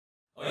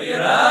So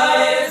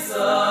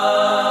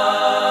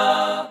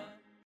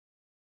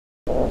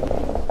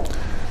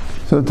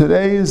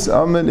today's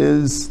amud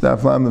is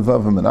Daf Lamed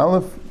Vav and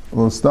Aleph.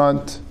 We'll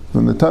start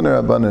from the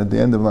Taner Rabbanan at the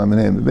end of Lamed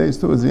Hey and the base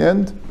towards the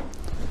end.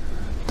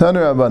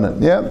 Taner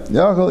Rabbanan.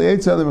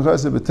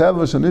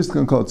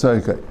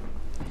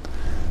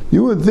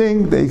 You would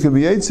think that you could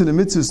be Yetzer the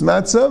mitzvahs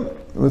matzah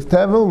with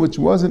tevel, which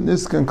wasn't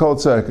niskan called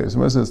tzarka. So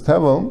when it says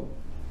tevel,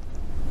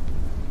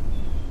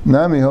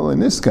 nami holo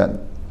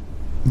niskan.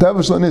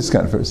 Tevel shlo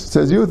niskan first. It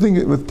says you would think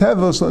it with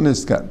tevel shlo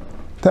niskan.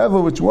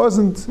 Tevel which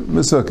wasn't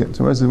mesukin.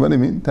 So when it says, what do you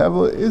mean?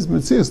 Tevel is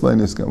mitzias shlo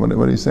niskan. What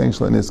are you saying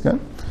shlo niskan?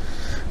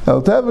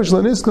 El tevel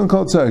shlo niskan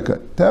called tzarka.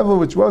 Tevel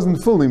which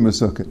wasn't fully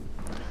mesukin.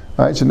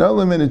 Alright, so now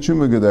lemon and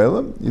chuma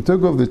gedela. You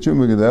took off the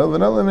chuma gedela, but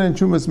now lemon and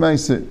chumas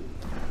meiser.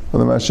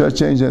 Well, the Mashah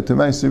changed that to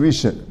meiser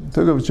rishon. You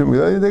took off the chuma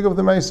gedela, you take off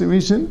the meiser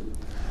rishon.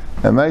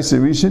 And meiser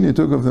rishon, you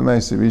took off the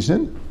meiser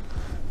rishon.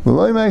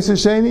 V'loi meiser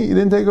sheni, you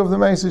didn't take off the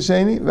meiser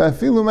sheni.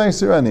 V'afilu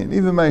meiser ani,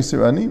 even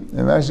meiser ani. And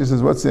Rashi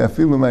says, what's the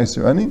afilu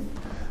meiser ani?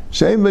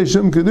 Shein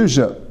beishum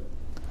kedusha.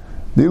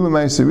 Dilu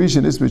meiser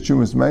rishon is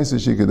b'chumas meiser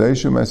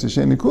shikadeshu meiser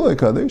sheni kulei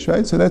kadesh.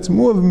 Right, so that's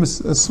more of a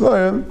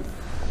svarim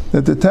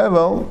that the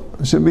tevel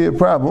should be a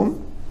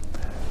problem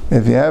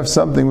if you have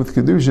something with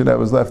kedusha that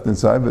was left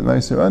inside, but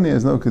meiser ani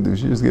has no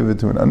kedusha. Just give it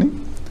to an ani,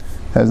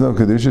 has no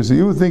kedusha. So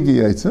you would think he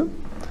ate it.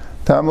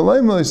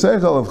 Tamalay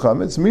Meliseichel of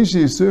Chametz,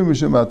 Mishi Yisur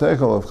Mishum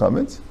Ateichel of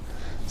Chametz,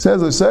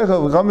 says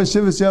Liseichel of Chametz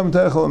Shivas Yom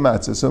Teichel of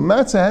Matzah. So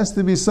matzah has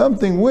to be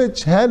something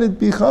which, had it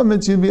be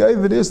Chametz, you'd be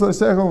over this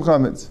Liseichel of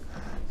Chametz.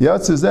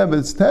 Yatz is there, but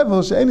it's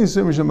Tevel, She'en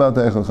Yisur Mishum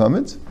Ateichel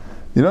Chametz.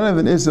 You don't have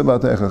an Isur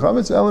Ateichel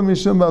Chametz, Elam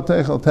Mishum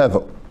Ateichel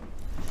Tevel.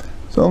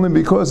 It's only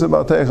because of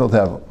Ateichel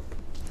Tevel.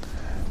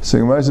 So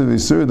Gemara says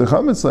Yisur the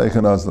Chametz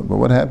Leichen Azlam, but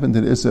what happened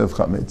to the Isur of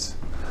Chametz?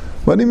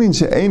 What do you mean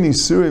she'ein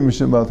isur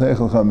mishum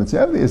b'ateichel chametz? You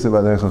have the isur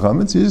b'ateichel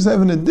chametz. You just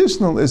have an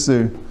additional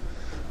isur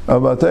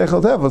of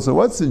b'ateichel tevel. So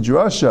what's the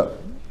drasha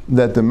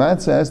that the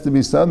matzah has to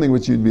be something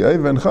which you'd be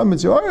over in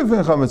chametz? You are over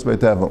in chametz by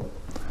tevel.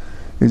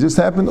 You just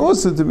happen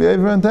also to be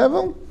over in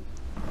tevel.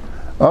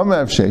 Amar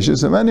Rav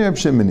Sheshes, Amani Rav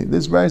Shimoni.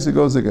 This brayso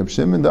goes like Rav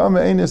Shimon. The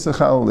Amar ein isur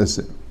chal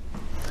isur.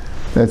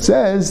 That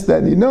says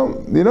that you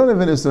don't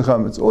have an isur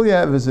chametz. All you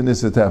have is an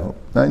isur tevel.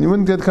 And you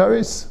wouldn't get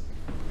kares.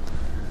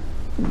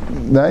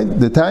 Right?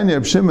 The Tanya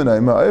of Shimon, if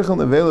you eat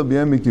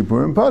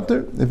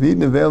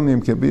nevel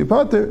Yom Kippur,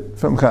 pater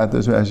from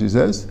Chatas, Rashi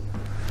says,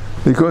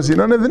 because you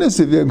don't have an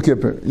Isser Yom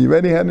Kippur. You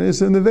already had an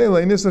Isser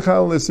nevel, an Isser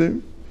Chal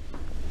Isser.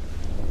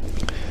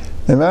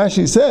 And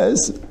Rashi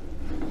says,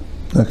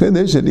 okay,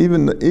 they should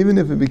even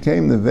if it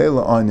became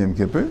nevel on Yom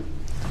Kippur,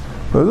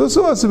 but it was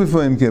also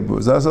before Yom Kippur. It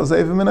was also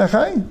Sefer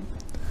Menachai.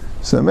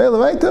 So Mele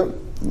Vaitam.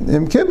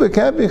 Yom Kippur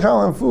can't be chal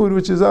on food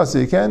which is also.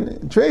 You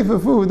can't treif for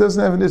food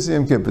doesn't have an Isser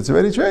Yom Kippur. It's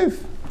already treif.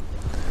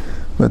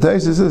 But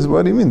Taisa says,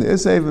 what do you mean? The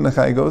Isser even the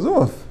Chai goes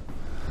off.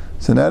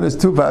 So now there's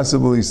two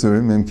possible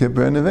Isurim, Yom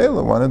Kippur and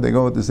Nevela. Why don't they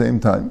go at the same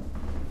time?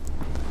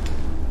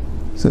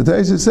 So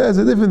Taisa says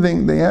a different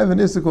thing. They have an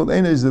Isser called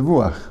Einei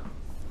Zevuach.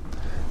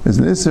 There's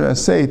an Isser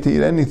Asay to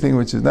eat anything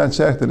which is not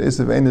shech to the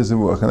Isser of Einei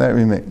Zevuach, and that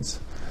remains.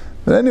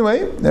 But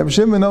anyway, Rabbi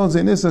Shimon knows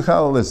an Isser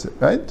Chal Isser,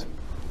 right?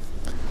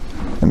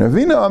 And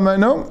Ravina Amar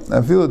no,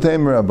 I feel a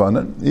tamer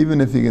Rabbanan.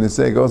 Even if you're going to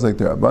say it goes like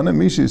the Rabbanan,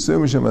 Mishi Yisur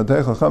Mishum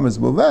Ateichel Chametz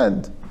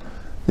Bulvad,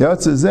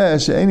 Yatza Zeh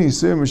She'eni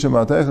Yisur Mishum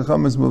Ateichel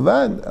Chametz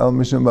Bulvad, El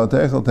Mishum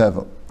Ateichel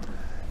Tevel.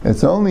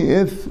 It's only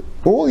if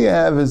all you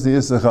have is the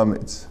Yisur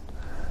Chametz.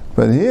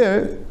 But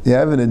here, you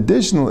have an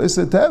additional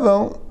Yisur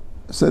Tevel,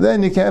 so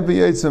then you can't be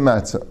Yetzer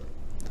Matzah.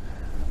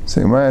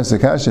 So Gemara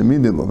Sakasha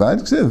Midi Bulvad,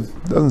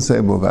 doesn't say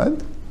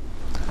Bulvad.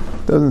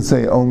 Doesn't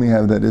say only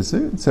have that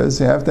Yisur. It says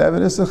you have to have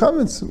an Yisur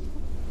Chametz.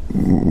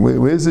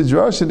 Where's the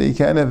drasha that you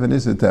can't have an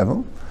Isser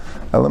Tevel?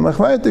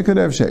 Alamachvayte could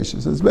have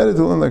Sheshes. It's better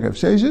to learn like Rav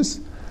Sheshes,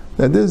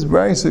 that this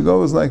brayso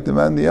goes like the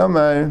Mandi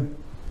Amar,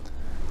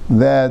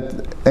 that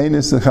Ein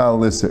Isser Chal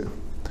Isser.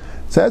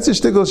 So that's a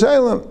shtickle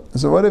shaylam.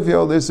 So what if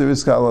your old Isser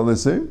is Chal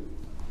Isser?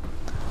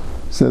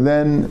 So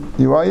then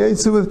you are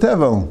Yetzer with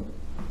Tevel.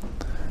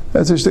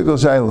 That's a shtickle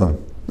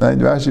shaylam. Right?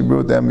 Rashi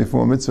brought down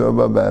before Mitzvah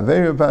Abba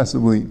very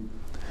possibly.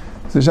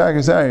 So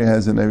Shakasari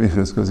has an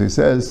Erichus because he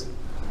says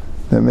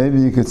that maybe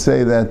you could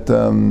say that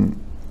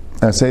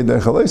I say the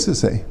Chaloisa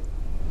say.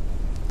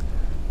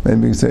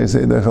 Maybe you could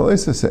say the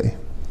Chaloisa say.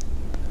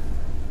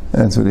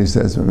 That's what he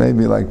says. But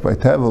maybe like by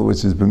Tevel,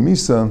 which is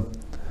B'misa,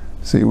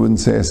 so you wouldn't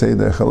say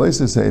the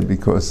Chaloisa say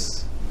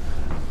because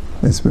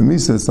it's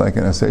B'misa. It's like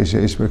an Asay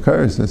Sheish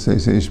B'Karis, Asay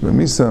Sheish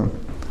B'misa.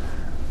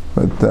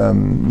 But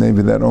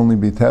maybe that only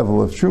be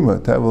Tevel of Truma,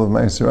 Tevel of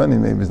Meiserani.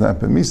 Maybe it's not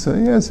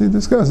B'misa. Yes, he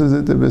discusses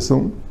it a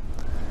Bissel.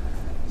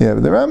 Yeah,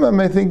 but the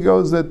Rambam I think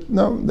goes that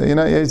no, that you're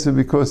not Yetzer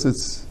because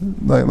it's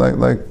like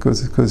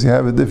because you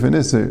have a different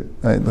Isser.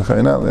 Right? The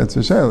Chaynal, that's a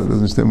Shaila,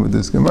 doesn't stem with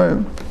this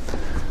Gemara.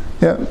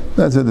 Yeah,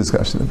 that's a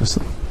discussion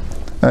episode.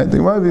 Right? The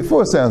Gemara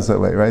before sounds that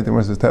way, right? The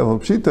Gemara says Tevel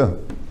Pshita.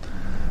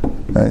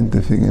 Right?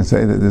 If you can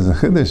say that there's a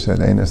Chiddush, that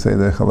ain't say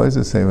the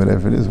Chaloisa say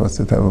whatever it is, what's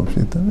the Tevel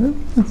Pshita?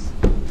 Yeah,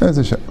 that's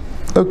a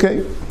Shaila.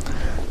 Okay.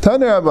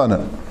 Taner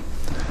Rabbanan.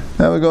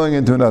 Now we're going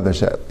into another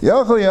shot.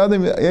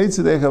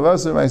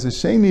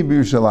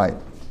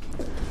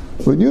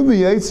 Would you be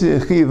Yetzi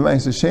Achiv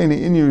Ma'aser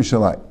Sheni in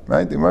Yerushalayim?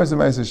 Right? The Gemara says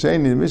Ma'aser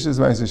Sheni, the Mishnah says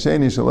Ma'aser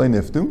Sheni Shalei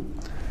Niftu.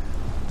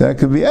 That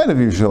could be out of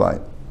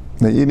Yerushalayim.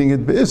 They're eating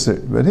it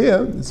be'isr. But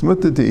here, it's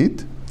mutter to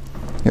eat.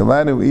 You're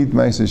allowed to eat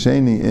Ma'aser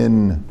Sheni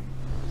in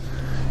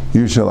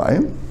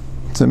Yerushalayim.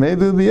 So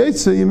maybe it'll be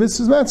Yetzi, you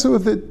mitzvahs matzah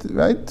with it,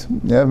 right?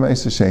 You have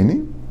Ma'aser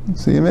Sheni,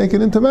 so you make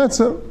it into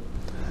matzah.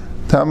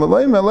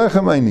 Tamalei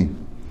Melechem Aini.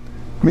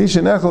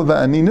 Misha nechel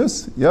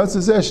va'aninus,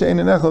 yotzeh she'ein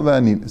nechel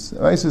va'aninus.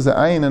 Right, says the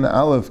ayin and the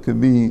aleph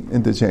could be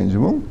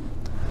interchangeable.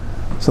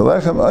 So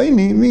lechem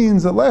aini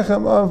means the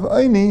lechem of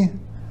aini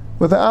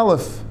with the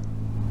aleph.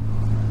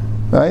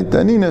 Right,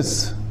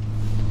 aninus.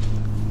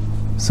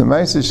 So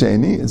ma'aser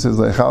sheni, it says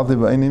lechalti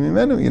va'aini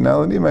mimenu. You're not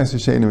allowed to eat ma'aser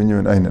sheni when you're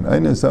an einan.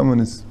 Einan is someone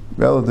whose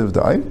relative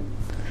died.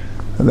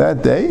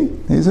 That day,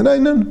 he's an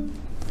einan.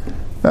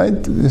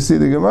 Right, you see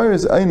the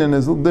Gemara's einan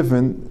is a little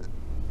different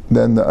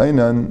than the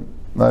einan.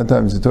 A lot of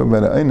times you talk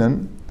about an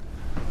einan,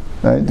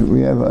 right? We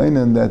have an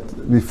einan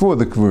that before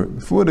the kvur.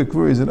 Before the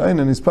kvur is an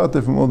einan, is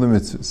parted from all the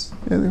mitzvahs.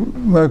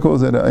 One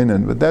calls that an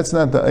einan, but that's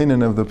not the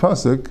einan of the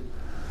pasuk.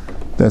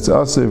 That's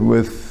also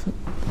with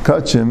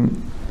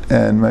kachim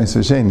and ma'aser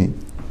sheni.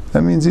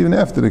 That means even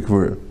after the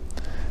kvur.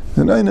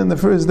 An einan the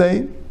first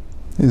day,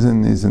 he's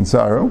in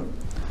sorrow,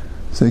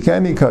 so he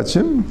can't eat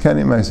kachim, can't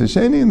eat ma'aser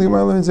sheni, and the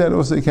Gemara learns that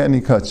also he can't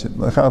eat kachim.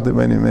 Lachalti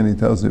many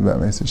tells you about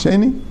ma'aser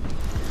sheni.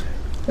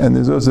 And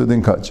there's also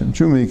din kachim.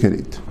 Truma you could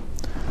eat.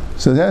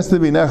 So it has to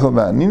be nechel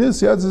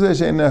ba'aninis. Yatzeh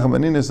she'ein nechel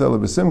ba'aninis ela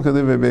b'simcha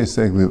livei beis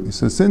seglili.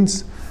 So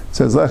since it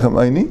says lechem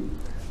aini,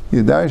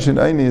 Yadarshan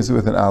aini is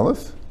with an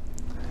aleph,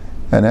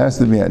 and it has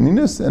to be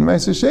aninis, and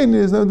ma'aser sheni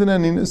is no din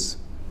aninis.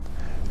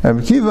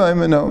 Rabbi Kiva,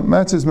 no,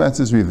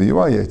 matzahs riva. You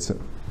are yetzer.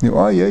 You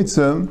are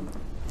yetzer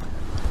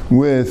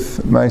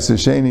with ma'aser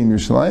sheni in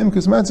Yerushalayim,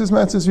 because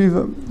matzahs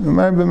riva.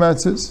 Umar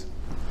b'matzahs.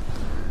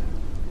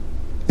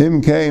 So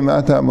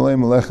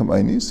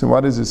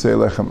why does it say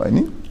lechem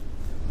aini?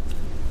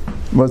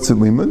 What's the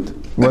limud?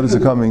 What is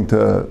it coming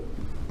to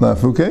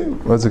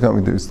lafuke? What's it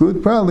coming to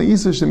exclude? Probably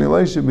isa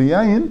shenileisha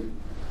b'yayin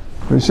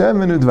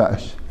v'shem and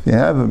udvash. If you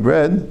have a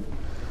bread,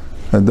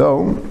 a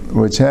dough,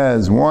 which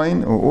has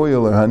wine or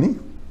oil or honey,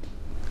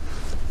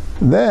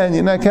 then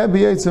you're not can't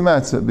be yetzer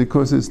matzah,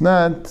 because it's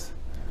not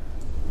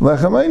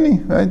lechem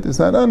aini, right? It's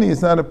not honey,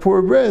 it's not a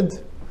poor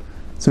bread.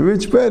 It's a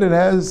rich bread, it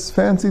has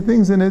fancy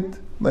things in it,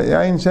 like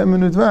ayin shem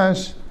and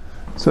udvash,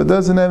 so it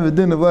doesn't have a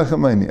din of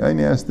lechem aini.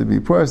 Aini has to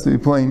be poor, has to be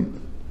plain.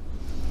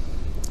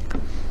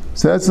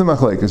 So that's the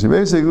machlekes. She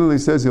basically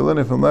says you learn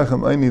it from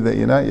lechem aini that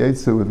you're not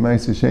yetzer with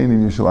ma'aser sheni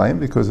in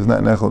Yerushalayim because it's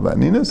not nechel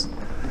ba'aninas.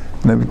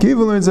 And Rabbi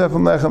Kiva learns that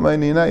from lechem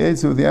aini you're not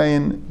yetzer with the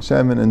ayin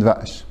shem and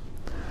udvash.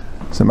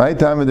 So my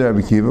time with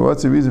Rabbi Kiva,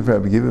 what's the reason for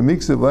Rabbi Kiva?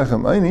 Miksiv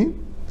lechem aini,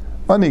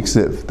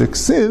 aniksiv. The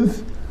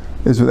ksiv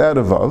is without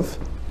a vav.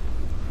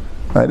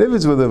 Right? If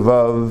it's with a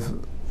vav,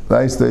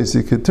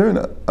 you could turn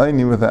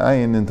aini with an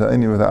ayin into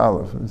aini with an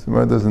aleph. The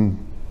Gemara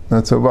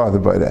not so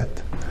bothered by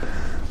that.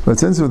 But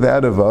since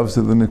without a vav,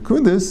 so the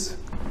nekudis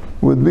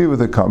would be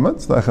with a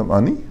kamatz, lechem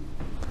ani.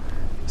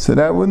 So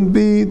that wouldn't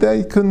be that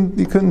you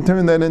couldn't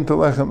turn that into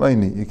lechem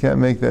aini. You can't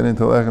make that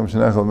into lechem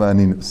shenachal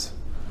ma'aninus.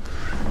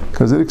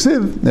 Because it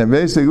eksiv, now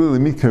basically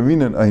mi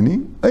karinan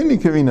aini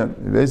karinan.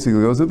 It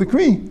basically goes with the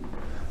kri.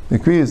 The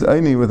kri is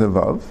aini with a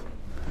vav.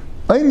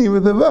 Aini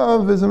with a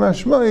vav is a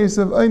mashmais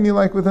of aini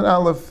like with an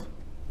aleph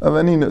of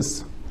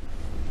aninus.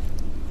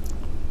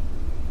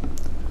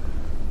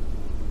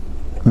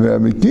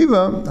 Rabbi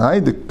Kiva,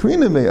 the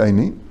krina be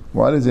aini.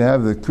 Why does he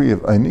have the kri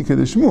of aini?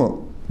 Because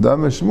Shmuel,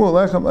 dam Shmuel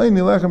lechem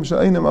aini lechem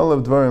sha'ainim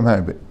alav dvarim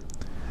harbe.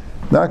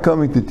 Not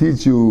coming to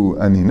teach you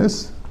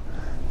aninus.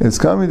 It's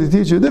coming to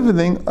teach you a different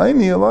thing.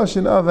 Aini a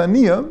lashon of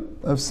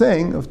aniyah, of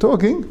saying, of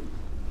talking.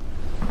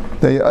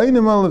 That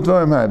ainim alav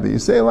dvarim harbe. You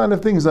say a lot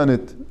of things on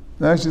it.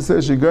 It actually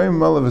says shigarim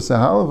alav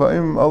sahal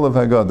va'im alav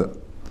haggadah.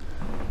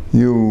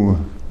 You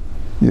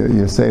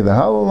say the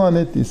halal on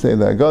it, you say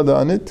the haggadah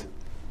on it.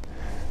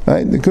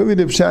 Right? The Kuvit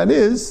Pshat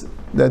is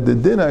that the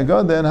din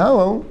haggadah and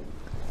halal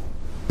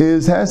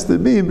has to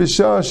be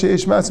b'shah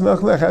sheish matzah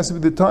melchlech, has to be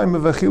the time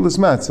of achilas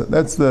matzah.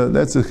 That's the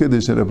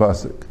chiddush of the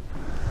pasuk.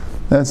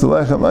 That's the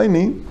lechem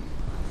aini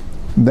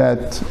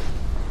that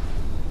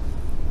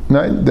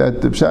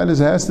the Pshat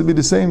is, it has to be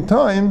the same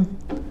time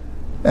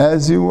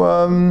as you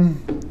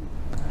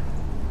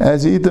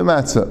eat the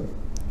matzah.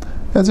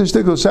 That's a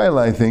shtickle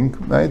shaila, I think,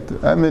 right?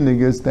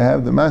 Aminig is to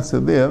have the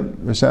matzah there,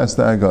 v'shas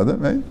haggadah,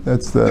 right?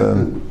 That's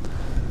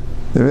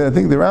I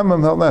think the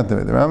Rambam held that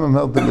way. The Rambam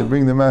held that they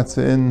bring the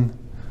matzah in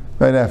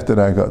right after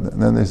the haggadah,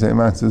 and then they say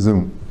matzah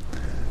zoom.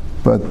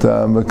 But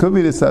could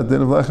be the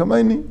satin of lechem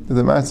aini,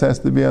 the matzah has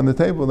to be on the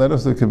table. That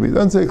also could be.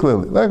 Don't say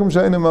clearly. Lechem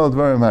shaynim al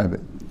dvarim harbe.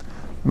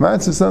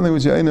 Matzah is something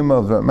which shaynim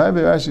al dvarim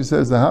harbe. Rashi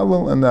says the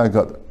halal and the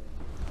haggadah.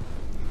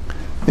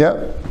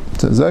 Yeah.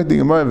 So Zak the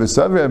Gemara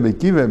v'Savi Rabbi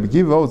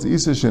Kiva holds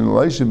Isa shen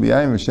Elisha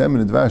b'yayim v'shem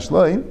and dvash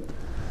lay,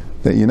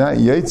 that you're not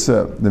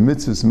yetzer the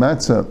mitzvahs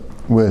matzah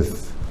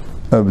with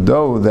a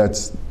dough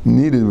that's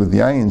needed with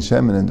yayin,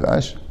 shemen, and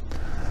dvash.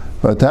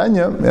 But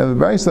Tanya, we have a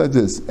verse like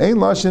this: Ein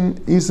lashon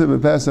isa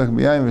b'Pesach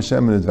b'yayin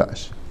v'shem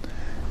v'dvash.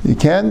 You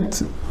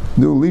can't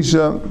do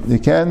lisha. You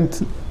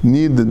can't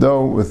knead the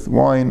dough with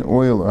wine,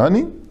 oil, or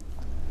honey.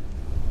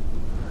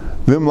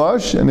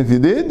 Vimlash, and if you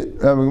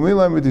did, Rabbi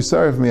Gamliel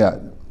b'tisarif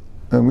miyad.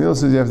 Rabbi Gamliel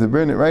says you have to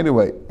burn it right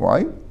away.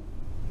 Why?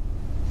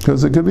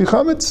 Because it could be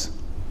chametz.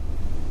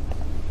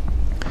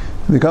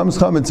 It becomes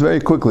chametz very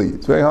quickly.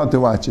 It's very hard to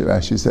watch it,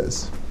 Rashi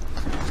says.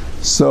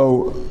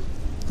 So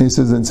he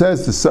says, and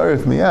says to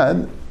sarif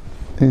miyad.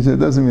 He said it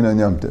doesn't mean on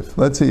Yom Tif.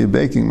 Let's say you're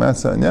baking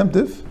matzah on Yom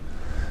Tif,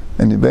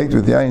 and you baked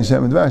with yayin,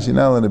 shem, and dvash. You're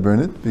not allowed to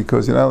burn it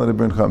because you're not allowed to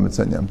burn chametz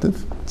on Yom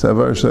Tif. It's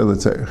avar shel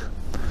tzarich.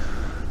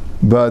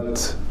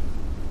 But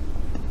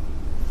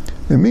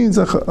it means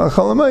a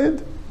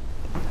chalamayid.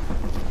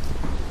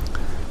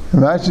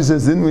 And Rashi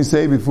says, didn't we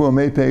say before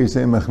Meipeh you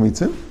say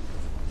machmitzim?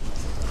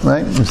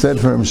 Right? We said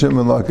from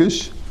Shimon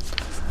Lakish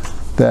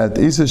that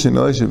Isa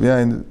Shinolish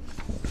behind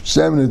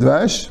Shem and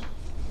Dvash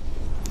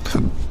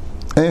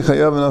Ein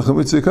Chayav and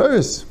Alchamitz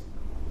Karis.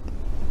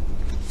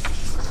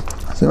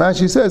 So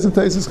Rashi says, and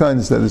Taisus kind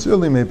of said, it's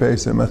really Meipeh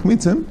say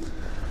machmitzim.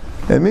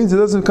 It means it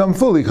doesn't become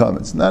fully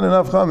chametz. Not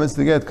enough chametz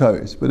to get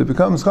karis, but it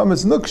becomes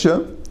chametz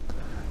nuksha.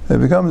 It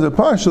becomes a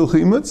partial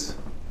chimetz.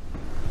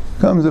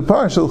 Chametz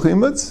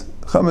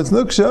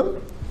nuksha.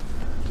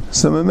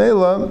 So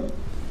memela,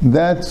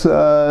 that's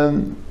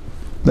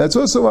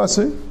also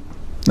asir.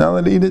 Not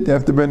allowed to eat it. You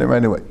have to burn it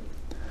right away.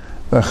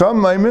 Chacham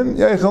maimin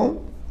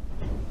yeichel.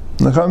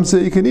 Chacham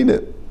say you can eat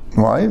it.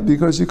 Why?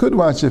 Because you could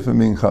watch it from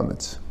being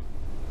chametz.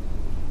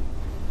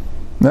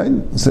 Right?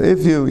 So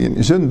if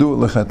you shouldn't do it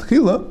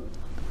lechatchila,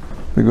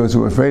 because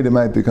we're afraid it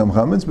might become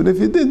chametz. But if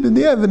you did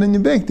b'diavad and you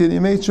baked it,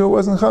 you made sure it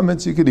wasn't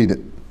chametz, you could eat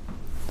it.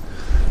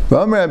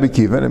 Rabbi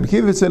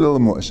Kiva said a little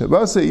more.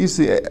 Shabasi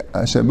Haisa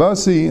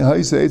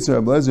Eitzer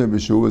Ablezer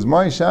B'Shu was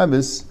my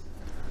Shabbos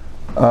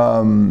by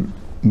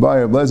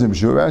Ablezer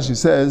B'Shu. Rashi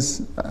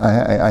says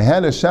I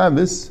had a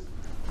Shabbos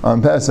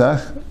on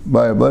Pesach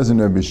by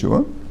Ablezer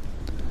B'Shu.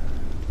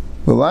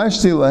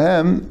 V'lashti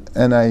lahem,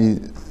 and I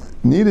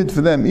needed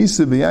for them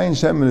Isa b'yayin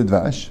shem and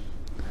dvash.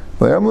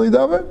 V'yamli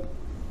davar.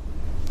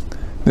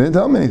 They didn't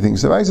tell me anything.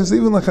 So I says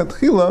even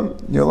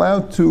lechatchila you're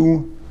allowed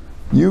to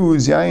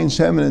use yayin,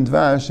 shemen, and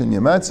dvash in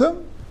your matzah,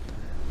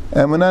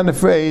 and we're not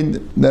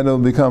afraid that it'll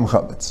become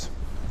chametz.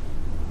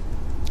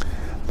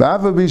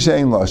 V'ava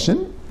b'shein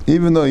lashon,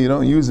 even though you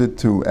don't use it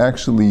to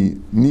actually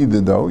knead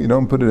the dough, you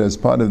don't put it as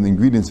part of the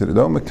ingredients of the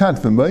dough,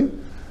 mekatfim bay,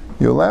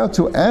 you're allowed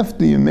to,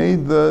 after you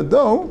made the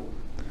dough,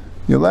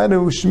 you're allowed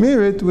to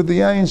smear it with the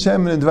yayin,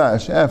 shemen, and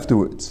dvash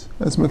afterwards.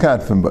 That's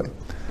mekatfim bay.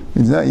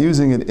 Means not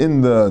using it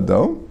in the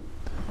dough,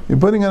 you're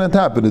putting it on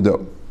top of the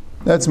dough.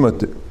 That's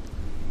mutter.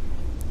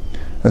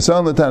 It's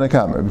on the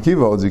Tanakama. Rabbi Kiva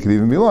holds it could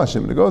even be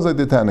lashon. But it goes like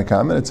the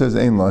Tanakama, and it says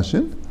ein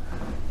lashon.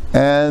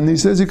 And he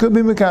says it could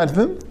be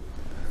mekatfim.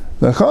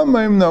 The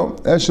Chamaim no.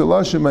 Eshel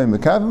lashon by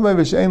mekatfim by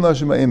v'shein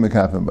lashon by ein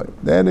mekatfim by.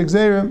 They had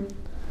exerim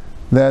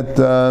that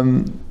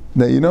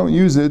you don't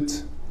use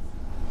it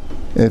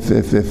if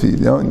you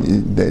don't.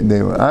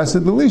 They were asked the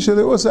lisha.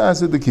 They also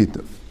asked the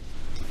kita.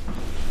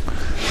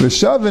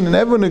 V'shavin, and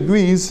everyone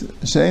agrees,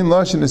 she'ein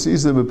lashon is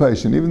isa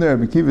b'paishin. Even though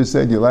Rabbi Kiva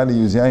said you're allowed to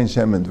use yayin,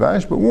 shem, and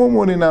dvash, but warm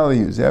water you're not allowed to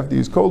use. You have to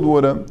use cold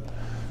water,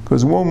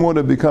 because warm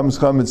water becomes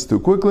chametz too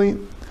quickly,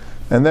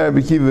 and there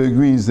Rabbi Kiva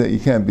agrees that you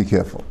can't be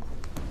careful.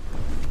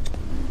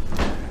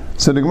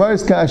 So the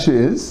Gemara's kasha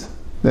is,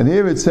 that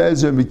here it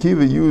says Rabbi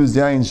Kiva used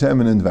yayin, shem,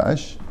 and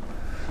dvash,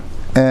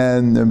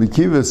 and Rabbi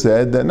Kiva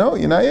said that no,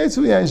 you're not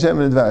yetzu yayin, shem,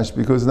 and dvash,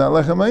 because it's not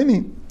lechem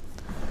aini.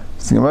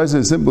 So the Gemara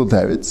says simple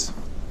teretz.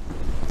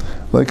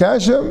 Like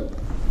Hashem,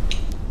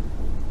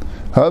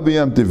 Habi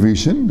Yom Tov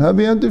Rishon,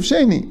 Habi Yom Tov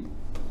Sheni.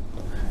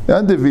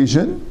 Yom Tov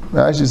Rishon,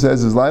 Rashi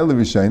says, is Laila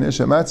Rishayna,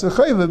 Shematzah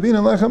Chayva,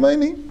 Bina Lechem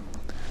Aini.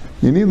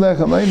 You need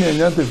Lechem Aini and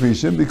Yom Tov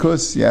Rishon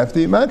because you have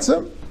to eat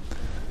matzah.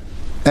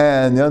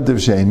 And Yom Tov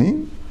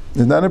Sheni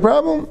is not a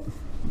problem.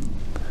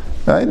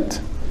 Right?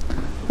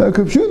 Now,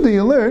 Kupshuta,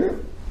 you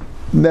learn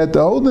that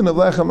the holding of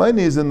Lechem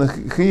Aini is in the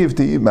Chiv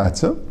to eat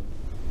matzah.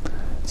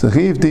 It's a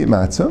Chiv to eat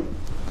matzah.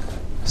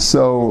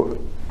 So,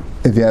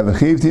 if you have a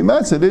chiv to eat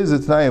matzah, it is a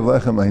t'nai of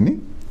lechem aini.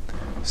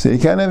 So you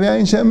can't have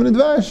yayin, shem, and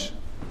dvash.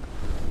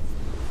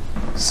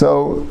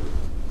 So,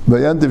 by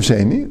Yom Tov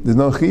Sheni, there's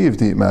no chiv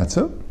to eat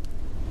matzah.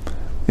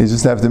 You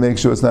just have to make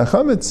sure it's not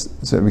chametz.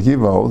 So Rabbi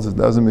Kiva holds it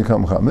doesn't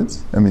become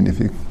chametz. I mean, if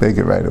you bake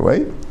it right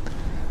away.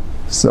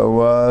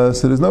 So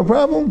there's no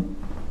problem,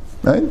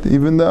 right?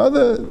 Even the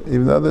other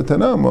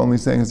Tanam are only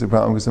saying it's a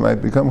problem because it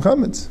might become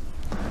chametz,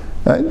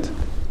 right?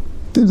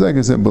 Seems like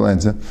a simple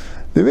answer.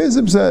 There is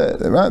the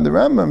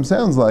Rambam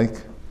sounds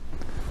like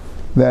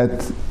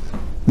that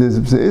there's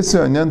an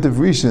Isra on Yom Tov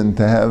Rishon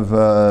to have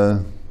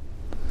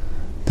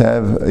Isra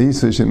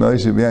Shenoy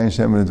Shebiyayin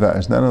Shem and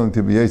Dvash, not only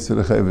to be Yetzer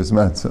L'Chayvus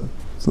Matzah.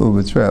 It's a little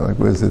bit shred, like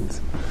where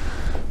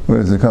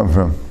does it come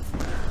from?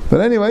 But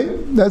anyway,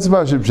 that's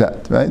Pashut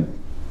Pshat, right?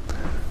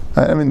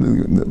 I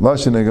mean, the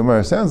Lashon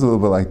Gemara sounds a little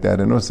bit like that,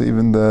 and also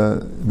even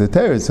the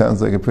teretz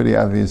sounds like a pretty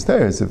obvious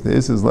teretz. If the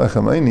Isra is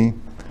Lechem Aini,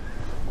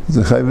 It's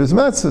a chayvus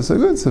matzah, so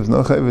good. So if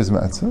no chayvus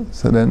matzah,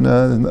 so then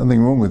there's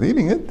nothing wrong with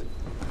eating it.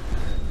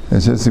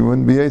 It's just he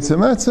wouldn't be Yetzer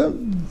Matzah.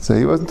 So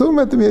he wasn't talking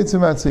about the Yetzer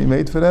Matzah. He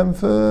made for them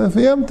for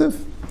Yom Tov.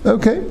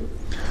 Okay.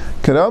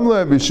 Karam lo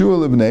Rabbi Shua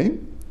l'bnei.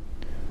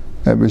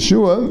 Rabbi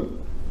Shua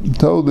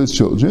told his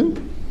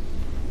children.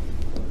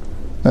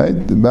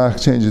 Right? The Bach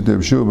changed it to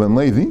Rabbi Shua ben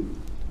Levi.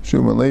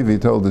 Shua ben Levi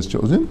told his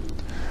children.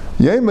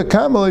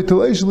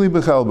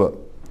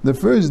 The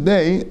first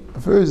day,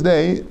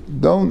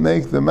 don't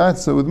make the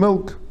matzah with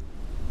milk.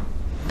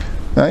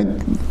 Right?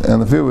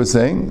 And the few was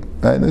saying,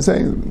 right? They're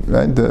saying,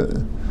 right?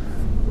 The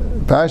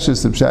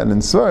Pashas of Pshat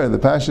and Svar, the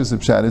Pashas of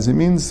Pshat is, it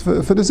means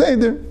for the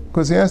Seder,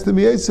 because he has to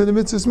be Yetzer the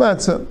mitzvahs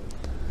matzah.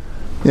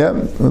 Yeah,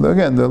 well,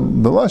 again, the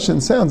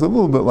Lashon sounds a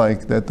little bit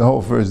like that the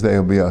whole first day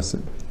will be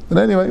Yasir. But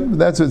anyway,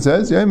 that's what it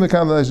says.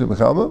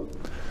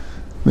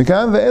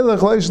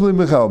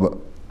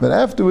 But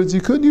afterwards,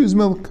 you could use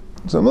milk.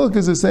 So milk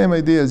is the same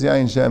idea as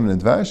Yain, Shem,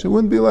 and Dvash. It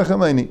wouldn't be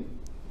Lachamayni.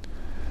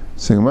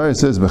 So Gemara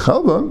says,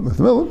 B'chalba, with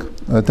milk,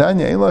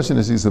 Tanya, Ein Lashon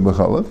Asisa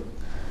B'chalav.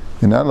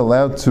 You're not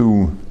allowed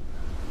to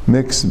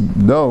mix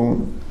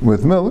dough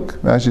with milk.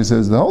 Rashi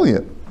says the whole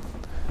yet.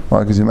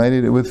 Why? Because you might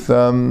eat it with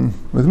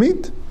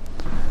meat.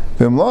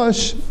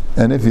 V'mlash,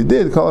 and if you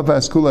did, call it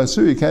paskul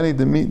asur, you can't eat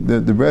the meat,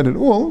 the bread at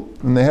all.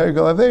 And the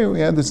hergal aver,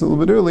 we had this a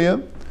little bit earlier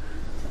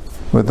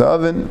with the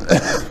oven.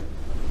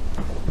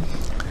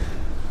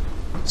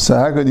 So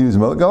how could you use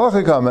milk?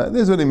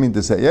 This is what he means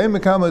to say. Yeah, you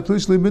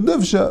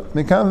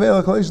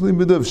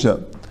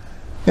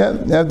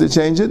have to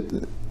change it.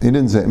 He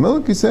didn't say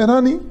milk, he said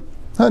honey.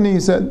 Honey, he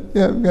said,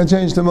 yeah, we got to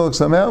change the milk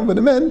somehow, but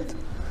it meant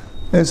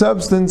a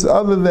substance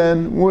other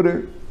than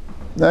water,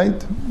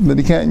 right? But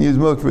he can't use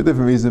milk for a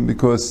different reason,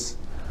 because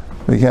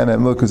we can't have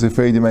milk because he's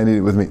afraid you might eat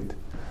it with meat.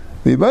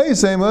 The Rabbi is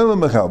saying,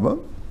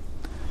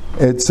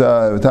 it's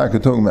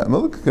talking about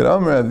milk. What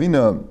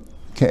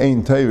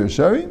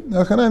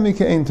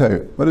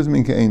does it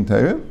mean, Ke'ein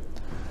Torah?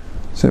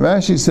 So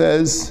Rashi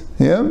says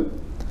here,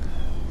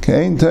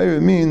 Ke'ein Torah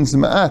means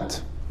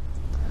ma'at.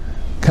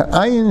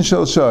 Ka'ayin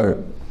shel shar.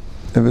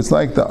 If it's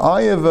like the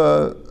eye of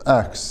an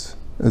axe,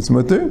 it's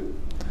mutter.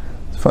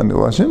 It's fun to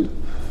wash it.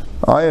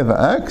 Eye of an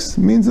axe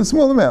means a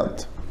small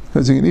amount,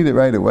 because you can eat it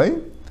right away.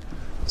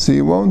 So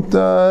you won't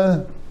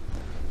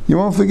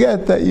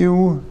forget that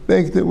you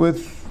baked it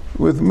with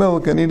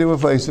milk and eat it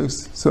with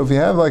ices. So if you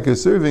have like a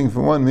serving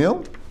for one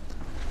meal,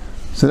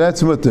 so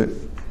that's mutter.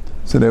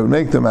 So they would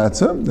make the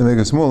matzah, they make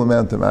a small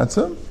amount of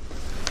matzah,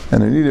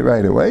 and they eat it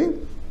right away.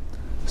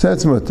 So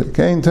that's mutter.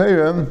 Ke'ein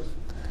Torah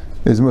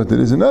is mutter.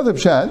 There's another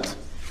pshat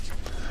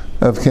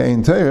of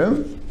Ke'ein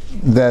Torah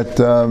that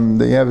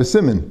you have a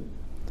siman.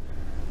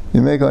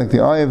 You make like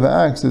the eye of the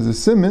axe, there's a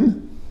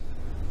siman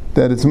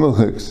that it's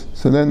milchiks.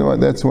 So then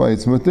that's why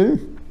it's mutter.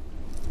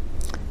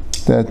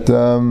 That's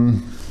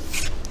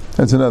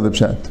another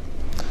pshat.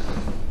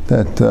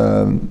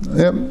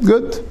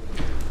 Good.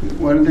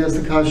 Why don't they ask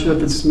the kasha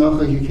if it's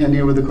smacha, you can't eat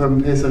it with the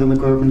korban pesach and the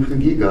korban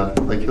chagiga?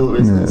 Like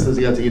Hillary says,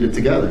 you have to eat it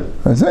together.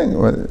 I'm saying,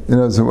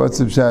 so what's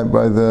the pshat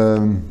by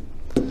the,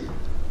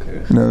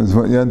 it's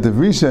what Yantav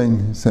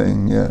Rishon is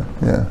saying, yeah,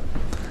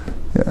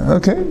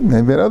 okay,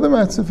 maybe other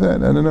matzah for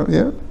that, I don't know,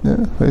 no,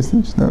 it's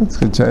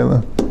good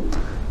shayla.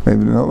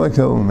 Maybe they don't like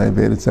Hill,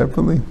 maybe ate it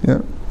separately,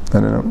 I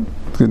don't know.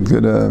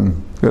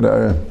 Good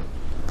ara.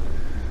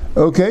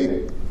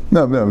 Okay.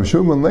 No,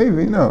 Shuman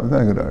Levi, no, it's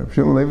not good ara.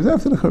 Shuman Levi is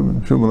after the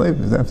Churban. Shuman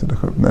Levi is after the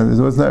Churban. Now, it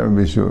was not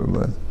Rabbi Shua,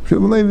 but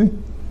Shuman Levi,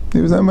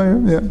 he was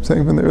Amayr,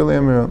 saying from the early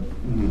Amayr.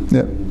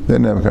 They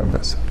didn't have a Korban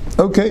Pesach.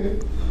 Okay,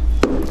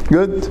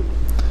 good.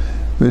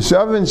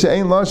 V'shavin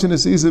she'ein lashon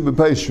esisa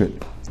b'peishrin.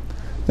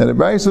 Now the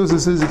Brayso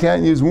says you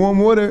can't use warm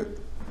water.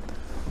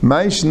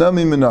 Maish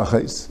nami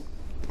menachos.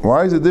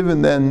 Why is it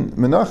different than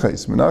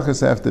menachos? Menachos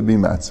have to be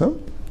matzah,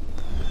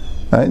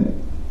 right?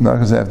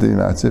 Menachos have to be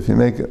matzah. If you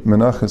make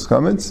menachos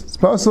chametz, it's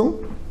possible,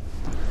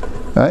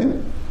 right?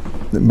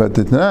 But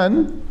the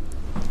Tanan,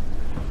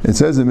 it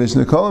says in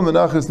Mishnah, kol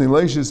menachos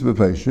nileishis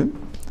b'peishrin.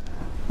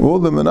 All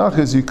the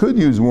menachos you could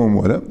use warm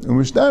water, and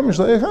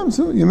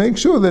you make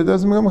sure that it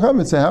doesn't become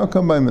chametz. So how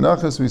come by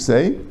menachos we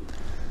say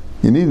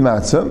you need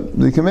matzah?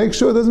 You can make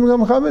sure it doesn't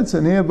become chametz.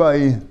 And here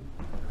by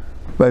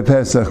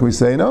Pesach we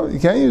say no, you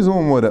can't use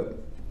warm water.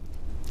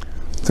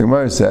 So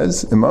Gemara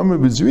says, "Imamru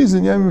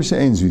b'zrizin, yamru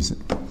she'ein zrizin."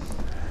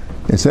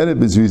 They said it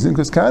b'zrizin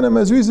because kahanim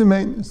has zrizin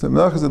main. So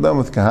menachos are done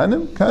with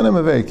kahanim. Kahanim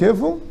are very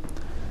careful,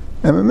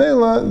 and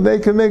memela they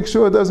can make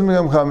sure it doesn't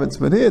become chametz.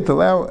 But here to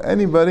allow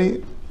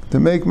anybody to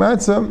make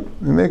matzah,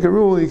 we make a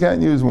rule you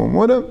can't use warm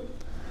water,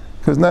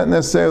 because not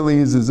necessarily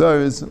his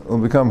zaris will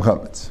become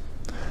chametz.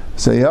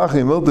 So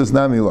yachi miltus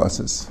nami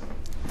losses.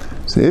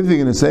 So if you're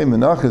going to say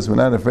menachos, we're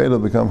not afraid it'll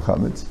become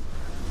chametz,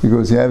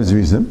 because you have his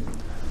reason.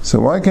 So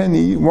why can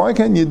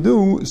you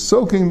do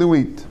soaking the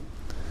wheat?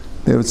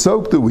 They would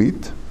soak the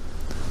wheat.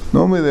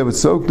 Normally they would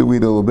soak the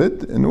wheat a little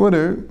bit in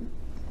order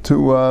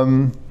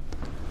to.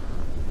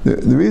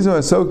 The reason why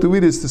I soak the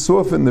wheat is to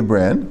soften the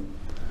bran,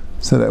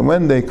 so that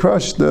when they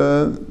crush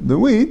the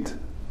wheat,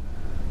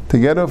 to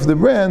get off the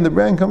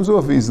bran comes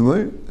off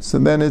easily, so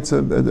then it's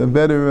a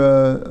better,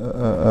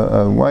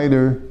 a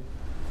wider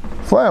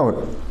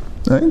flour,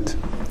 right?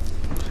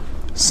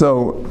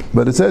 So,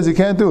 but it says you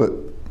can't do it,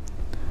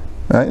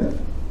 right?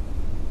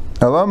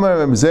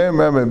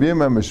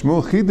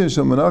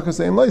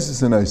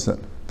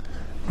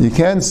 You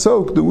can't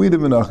soak the wheat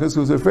of menachas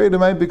because you're afraid it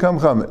might become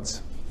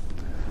chametz.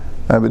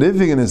 But if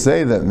you're going to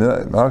say that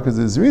menachas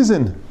is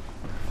reason,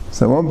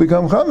 so it won't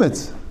become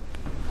chametz.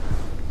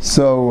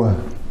 So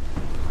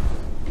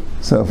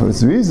if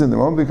it's reason, it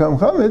won't become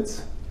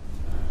chametz,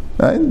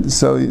 right?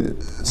 So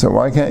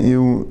why can't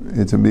you?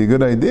 It would be a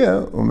good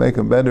idea, or make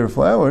a better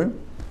flour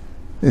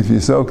if you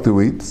soak the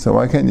wheat. So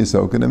why can't you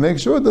soak it and make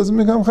sure it doesn't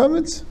become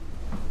chametz?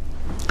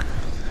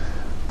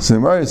 So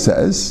Gemara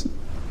says,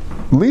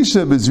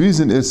 Lisha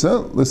bizrizin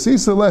issa,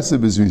 lasisa lesa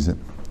bizrizin.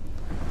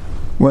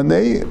 When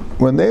they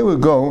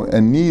would go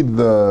and knead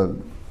the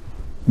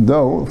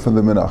dough for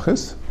the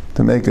menachas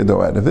to make a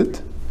dough out of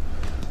it,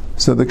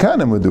 so the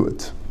kanim would do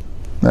it.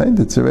 Right?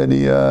 It's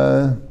already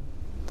right?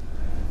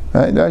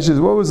 Rashi says,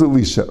 what was the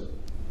lisha?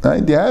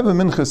 Right? You have a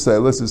minchas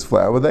silas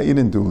flour that you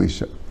didn't do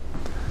lisha.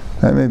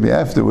 Right? Maybe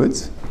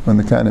afterwards, when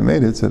the kanim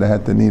made it, so they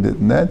had to knead it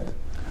and that.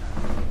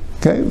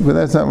 Okay, but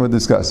that's not what we're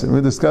discussing.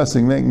 We're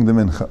discussing making the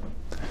mincha.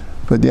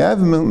 But you have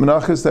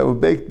menachas that were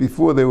baked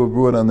before they were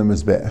brought on the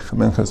mizbech.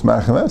 Minchas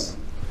machamas,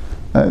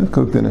 right?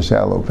 Cooked in a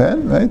shallow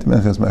pan, right?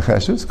 Minchas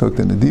machashes,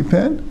 cooked in a deep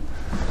pan.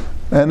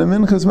 And a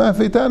minchas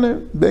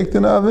mafeitaner, baked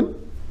in an oven.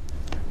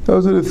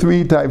 Those are the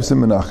three types of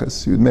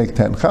menachas. You'd make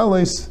 10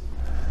 chales,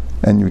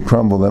 and you'd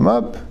crumble them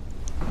up,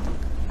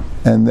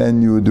 and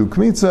then you would do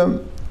kmitza,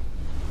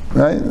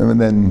 right?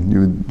 And then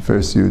you'd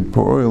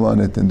pour oil on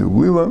it and do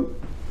blila,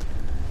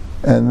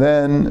 and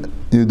then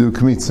you do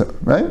kmitza,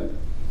 right?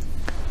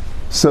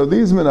 So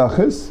these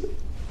menachas,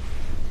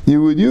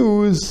 you would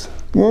use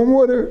warm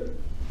water,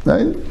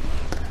 right?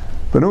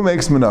 But who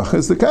makes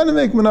menachas? The kind of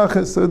make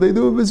menachas, so they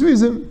do it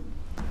b'zrizim,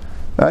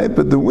 right?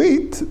 But the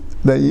wheat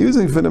that you're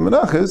using for the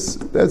menachas,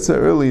 that's the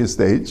earliest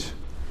stage.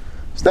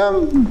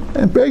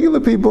 And regular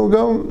people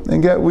go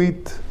and get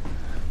wheat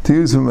to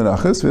use for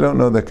menachas. We don't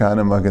know the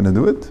kanim are going to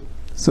do it.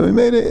 So we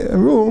made a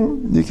rule,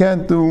 you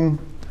can't do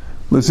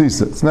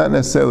l'sisa. It's not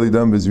necessarily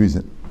done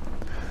b'zrizim.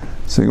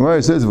 So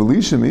Gemara says,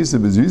 "V'lisha misa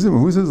b'zrizim."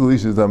 Who says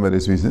l'lisha is done by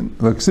this reason?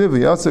 V'ksiv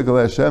v'yatzak al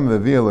Hashem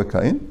v'viyah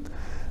l'kayin.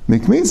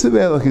 Mikmitza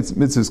v'elach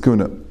mitzvahs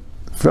kuna.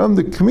 From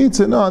the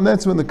kmitza on,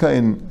 that's when the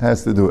kayin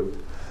has to do it.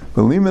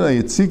 So the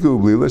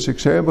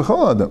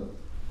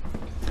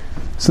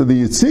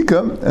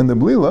yitzika and the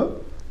blila,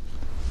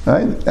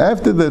 right,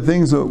 after the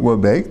things were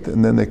baked,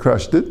 and then they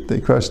crushed it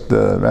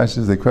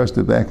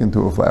back into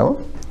a flour,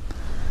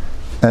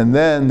 and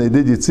then they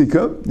did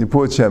yitzika, you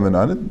poured shemen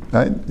on it,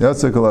 right,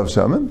 yatzak alav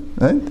shemen,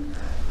 right,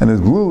 and it's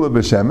blila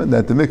b'shemen,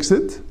 that to mix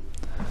it.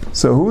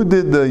 So who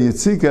did the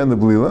yitzika and the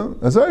blila?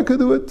 Azar could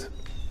do it.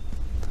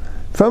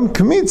 From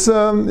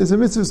kmitza is a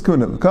mitzvah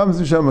kuna, comes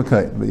to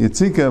shamakay, but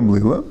yitzika and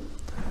blila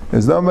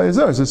is done by the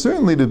Zar. So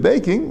certainly the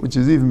baking, which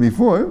is even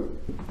before,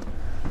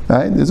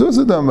 right, is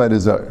also done by the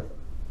Zar.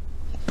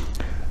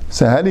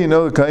 So how do you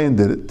know the Kayin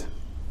did it?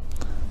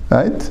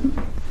 Right?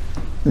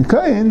 The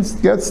Kayin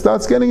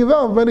starts getting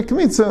involved by the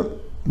Kmitza,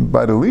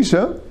 by the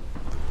Lisha,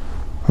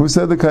 who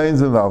said the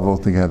Kayin's involved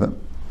altogether.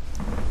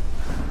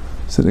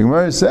 So the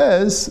Gemara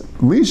says,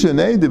 Lisha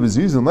nei de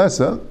b'zrizin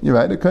lesa, you're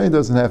right, the Kayin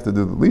doesn't have to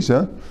do the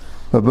Lisha,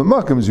 but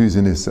b'makam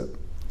zrizin issa.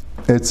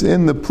 It's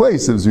in the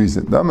place of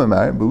zrizin.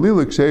 Damamar,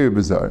 belila ksheir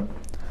bazar.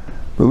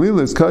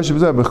 Belila is kasher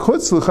bazar.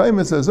 B'chutz l'chayim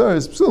azar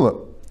is psula.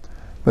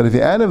 But if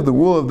you add of the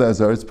wool of the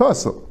azar, it's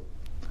pasul.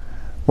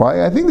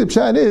 Why? I think the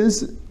pshat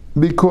is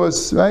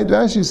because, right,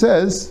 Rashi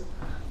says,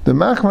 the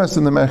machmas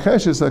and the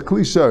macheshes are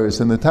kli sharis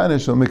and the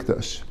tanish al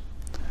mikdash.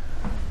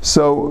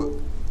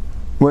 So,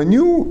 when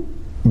you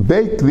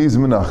bake these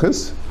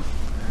menachas,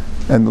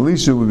 and the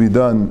lisha would be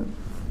done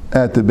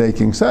at the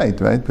baking site,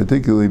 right?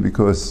 Particularly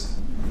because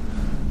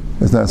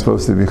it's not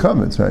supposed to be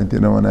chametz, right? You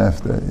don't want to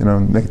have to,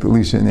 make the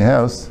lisha in your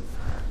house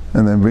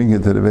and then bring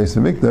it to the Beis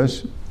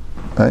HaMikdash,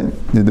 right?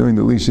 You're doing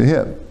the lisha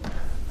here.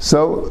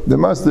 So there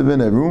must have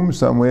been a room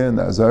somewhere in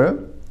the Azara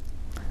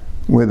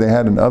where they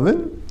had an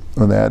oven,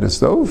 or they had a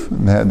stove,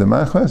 and they had the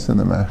machas and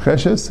the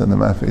macheshes and the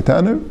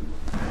mafeitaner,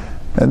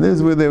 and this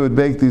is where they would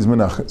bake these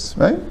menachas,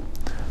 right?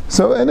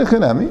 So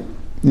enechanami,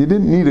 you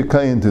didn't need a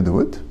kayin to do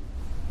it,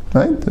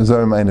 right? The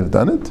Azara might have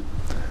done it.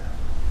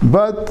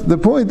 But the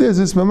point is,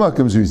 it's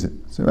mamakam's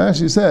reason. So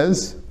Rashi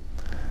says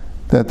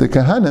that the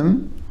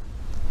kahanim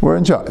were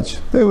in charge;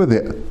 they were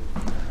there.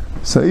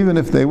 So even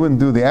if they wouldn't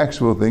do the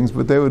actual things,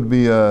 but they would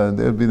be the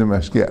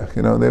mashgiach.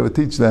 They would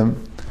teach them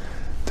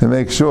to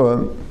make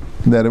sure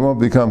that it won't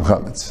become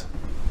chametz,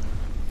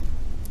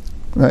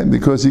 right?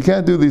 Because you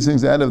can't do these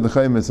things out of the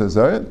chayim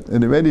hazar.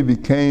 It already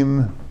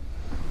became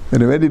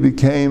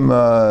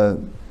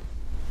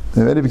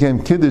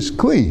kiddush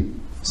kli.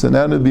 So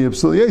now it'd be a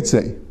psul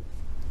yetzei.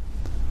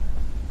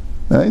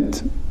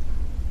 Right?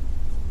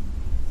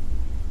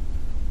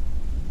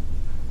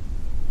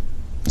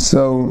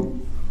 So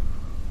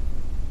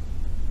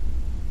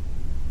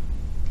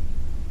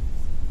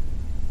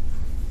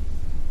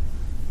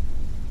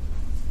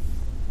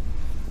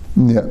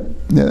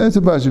Yeah, that's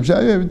a Pashut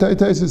Pshat.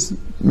 Taisus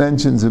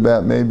mentions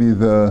about maybe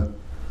the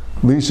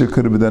Lisha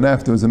could have been done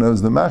afterwards, and it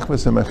was the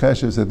Machbas and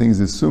Marcheshes. I think he's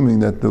assuming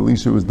that the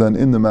Lisha was done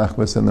in the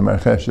Machbas and the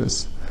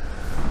Marcheshes.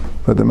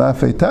 But the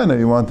Mafeitana,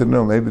 you wanted to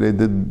know, maybe they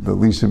did the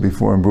Lisha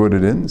before and brought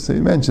it in. So he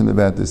mentioned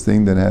about this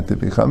thing that had to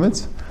be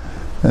Chametz.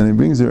 And he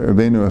brings a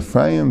Rabbeinu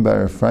Ephraim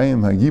bar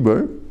Ephraim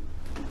Hagibor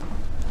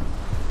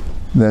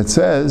that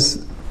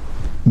says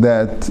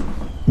that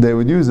they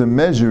would use a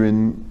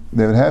measuring,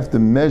 they would have to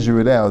measure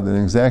it out in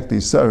exactly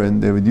Sarin.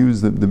 They would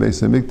use the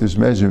Beis HaMikdash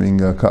measuring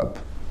cup,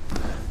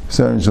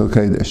 Sarin Shel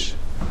Kodesh.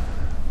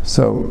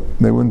 So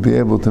they wouldn't be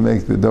able to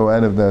make the dough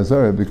out of the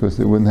Azara because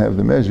they wouldn't have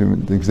the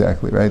measurement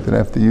exactly, right? They'd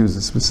have to use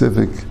a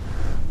specific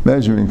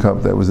measuring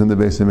cup that was in the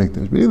Beis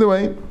HaMikdash. But either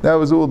way, that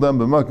was all done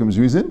by Makam's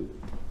reason.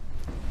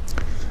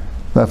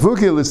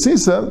 Lafuki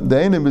l'sisa,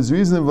 de'enim is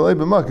reason, v'lei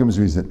b'makam's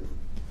reason.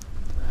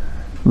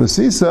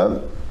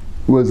 L'sisa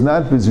was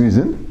not his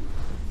reason,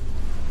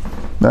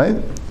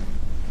 right?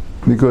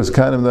 Because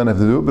Kanim don't have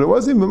to do it, but it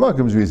wasn't even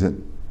b'makam's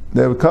reason.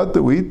 They would cut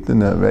the wheat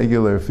in a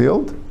regular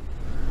field,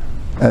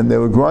 and they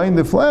would grind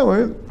the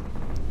flour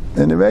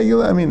in a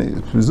regular,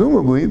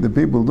 presumably the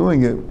people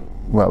doing it,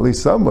 well, at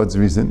least somewhat's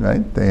reason,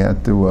 right? They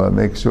had to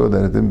make sure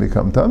that it didn't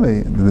become tummy,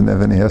 it didn't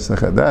have any hesach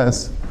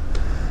hadas,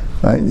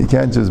 right? You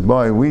can't just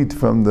buy wheat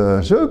from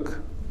the shuk.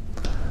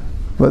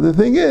 But the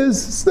thing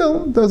is,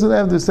 still, it doesn't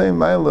have the same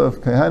mile of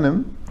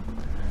kahanim.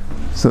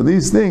 So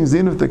these things,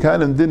 even if the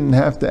kahanim didn't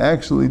have to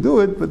actually do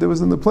it, but it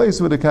was in the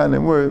place where the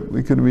kahanim were,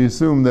 we could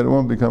assume that it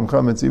won't become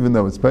chametz even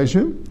though it's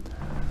Pesachim.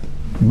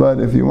 But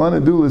if you want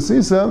to do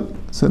l'sisa,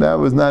 so that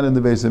was not in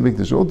the Beis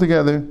HaMikdash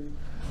altogether.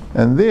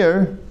 And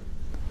there,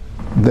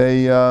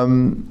 they,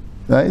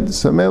 right,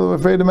 some were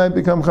afraid it might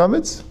become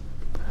chametz.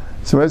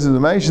 So as the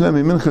Ma'ishna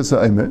mi minchas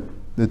ha'aymer,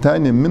 the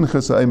Tanya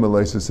minchas ha'aymer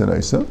loisa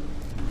senaisa.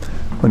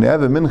 When you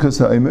have a minchas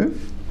ha'aymer,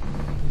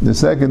 the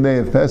second day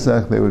of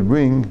Pesach, they would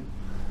bring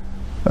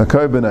a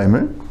korban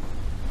aymer,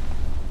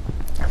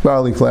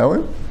 barley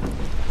flour,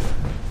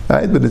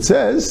 right? But it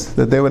says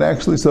that they would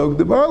actually soak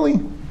the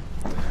barley.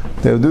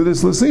 They would do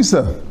this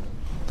l'sisa.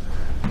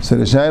 So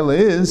the shaila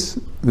is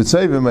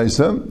v'tzayver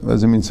meisa. What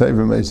does it mean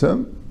tzayver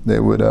meisa? They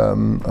would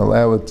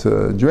allow it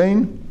to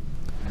drain.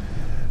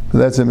 But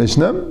that's a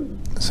mishnah.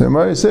 So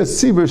Mari says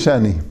tzibur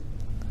shani.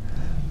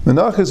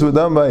 Menachas were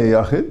done by a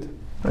yachid.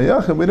 A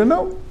yachid, we don't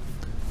know.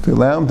 If you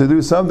allow him to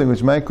do something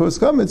which might cause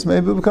chametz,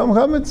 maybe it'll become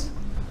chametz.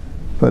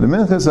 But the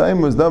minchas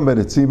ha'ayim was done by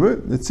the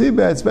tzibur. The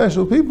tzibur had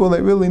special people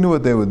that really knew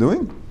what they were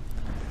doing.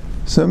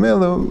 So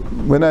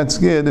we're not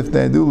scared if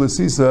they do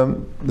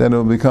l'sisa, then it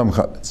will become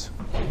chametz.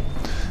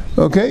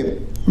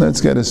 Okay, let's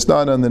get a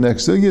start on the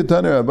next sugya.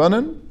 Taner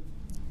Rabbanan.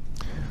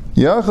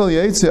 Yachal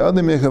yaitze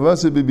adam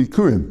yechavasa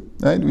b'bikurim.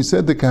 Right, we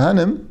said the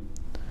kahanim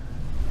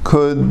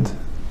could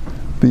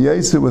be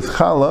yaitze with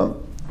challah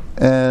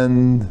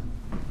and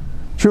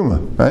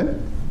truma, right?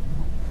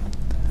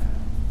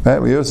 Right,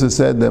 we also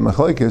said that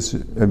machlekes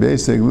Rabbi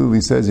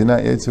Luli says you're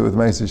not yaitze with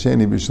ma'aser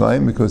sheni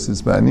b'shlayim because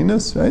it's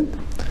ba'aninas, right?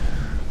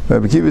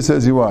 Rabbi Kiva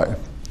says you are.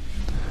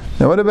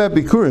 Now what about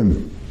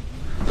bikurim?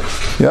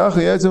 Right?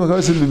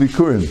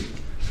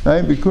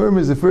 Bikurim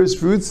is the first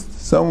fruits.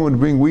 Someone would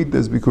bring wheat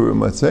as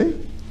bikurim, let's say.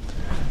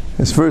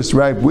 His first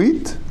ripe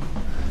wheat.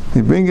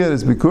 He bring it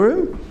as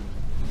bikurim.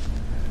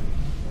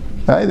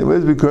 Right?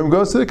 Where's bikurim?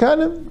 Goes to the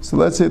kahanim. So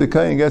let's say the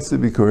kahanim gets the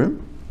bikurim,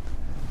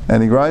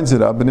 and he grinds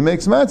it up, and he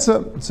makes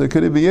matzah. So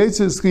could it be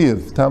yetzes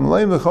chiyav?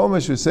 Tamaleim v'chol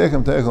mesher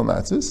sechem teichel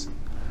matzahs.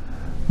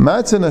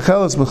 Matzah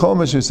nechelas b'chol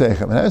mesher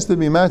sechem. It has to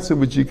be matzah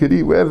which you could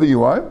eat wherever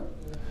you are.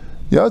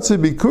 Yotze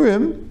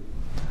bikurim.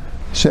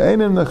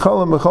 She'enim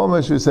nechalam b'chol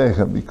mesher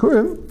sechem.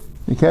 Bikurim,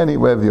 you can't eat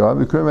wherever you are.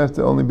 Bikurim have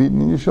to only be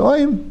eaten in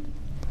Yerushalayim.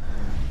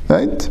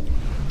 Right?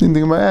 In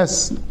the Gemara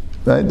asks,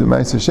 right, the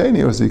Ma'aser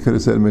Sheni, also you could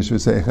have said mesher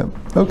sechem.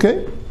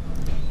 Okay.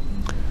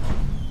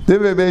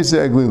 Divrei Beis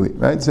Aglili.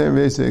 Right? Same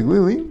Beis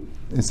Aglili.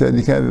 It said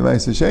you can't be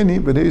Ma'aser Sheni,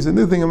 but here's a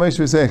new thing of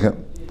mesher sechem.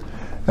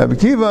 Rabbi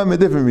Kiva, a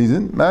different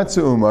reason.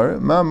 Matzah umar,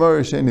 ma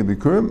mara sheni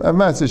bikurim, av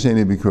matzah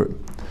sheni bikurim.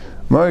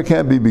 Mara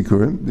can't be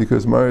bikurim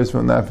because mara is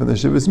not from the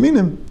Shivas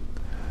Minim.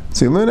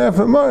 So you learn out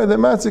from Mara that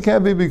matzah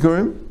can't be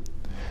bikurim.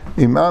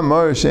 Imam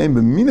Mara shein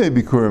b'minei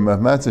bikurim,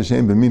 av matzah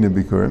shein b'minei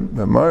bikurim.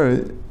 But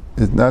Mara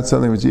is not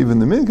something which even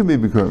the min can be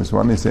bikurim. So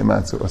why don't you say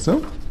matzah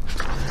also?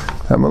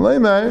 Hamalei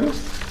Ma'ir.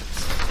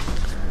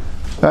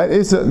 Right,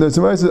 the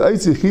Gemara says,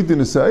 "Eitzi chitin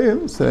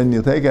usayim." So then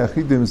you take out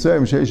chitin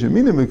usayim sheish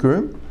b'minei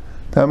bikurim.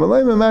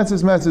 Hamalei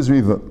matzah's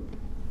riva.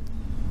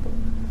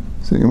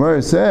 So the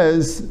Gemara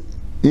says,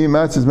 "I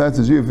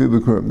matzah's riva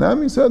bikurim." Now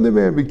we saw the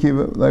Rabbi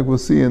Kiva, like we'll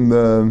see in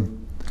the.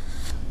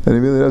 That he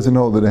really doesn't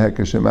hold it a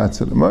hekesh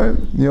matzah.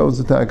 He holds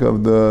the tak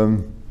of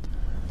the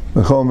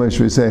chol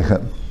mesher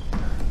sechem.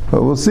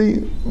 But we'll see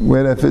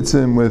where that fits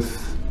in with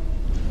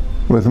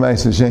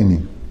ma'aser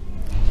sheni.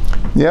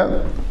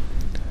 Yeah.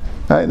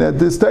 Right, now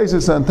this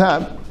Taisus on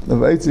top of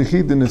Eitzi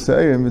Chid in the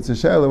Sa'im, it's a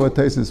shaila what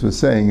Taisus was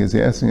saying. Is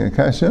he asking a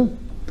kasha?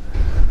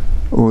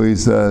 Or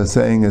he's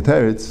saying a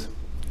teretz?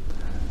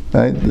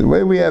 Right? The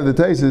way we have the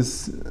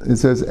Taisus, it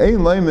says, Ein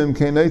loimim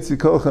keinaitzi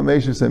kol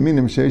chameshus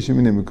aminim sheishim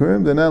minim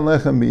bikurim, denan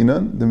lechem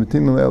bi'inon,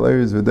 demetinu le'al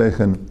eres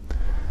v'deichen.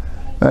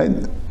 Right?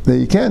 Now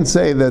you can't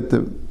say that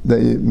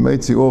you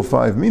might see all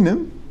 5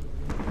 minim,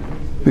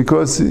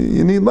 because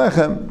you need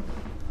lechem.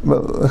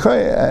 Well,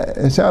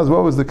 Shaz,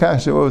 what was the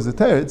kasha, what was the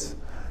teretz?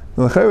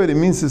 Well, what it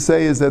means to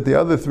say is that the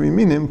other 3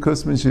 minim,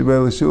 kusman,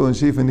 shibel, shul, and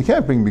shif, and you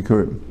can't bring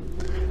bikurim.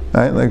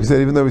 Right? Like we said,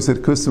 even though we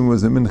said kusman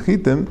was a min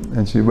chitim,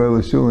 and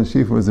shibel, shul, and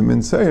shif was a min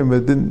sayim, but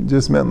it didn't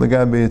just meant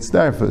lagabe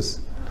etzdarfus.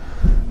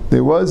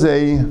 There was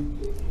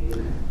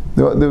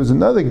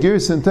another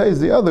girsan tez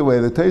the other way.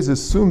 The tez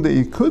assumed that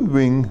you could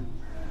bring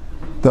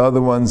the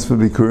other ones for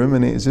bikurim,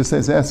 and it's just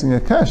asking a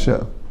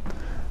kasha.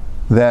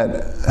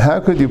 That how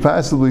could you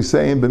possibly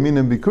say in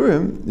b'minim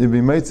bikurim you'd be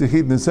meitzi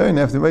chid nesayin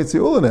after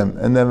meitzi all of them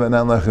and never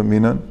nan lechem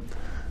minon?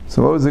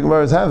 So what was the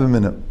Gemara's have a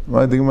minute?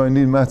 Why did the Gemara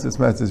need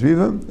matzis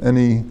riva? And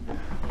he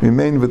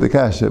remained with the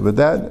kasha. But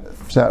that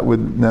shot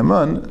with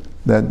Naaman,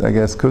 that I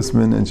guess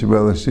kusman and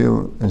shibel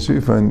ashil and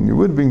shrifa, and you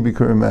would bring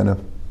bikurim manna.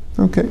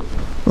 Okay,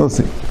 we'll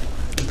see.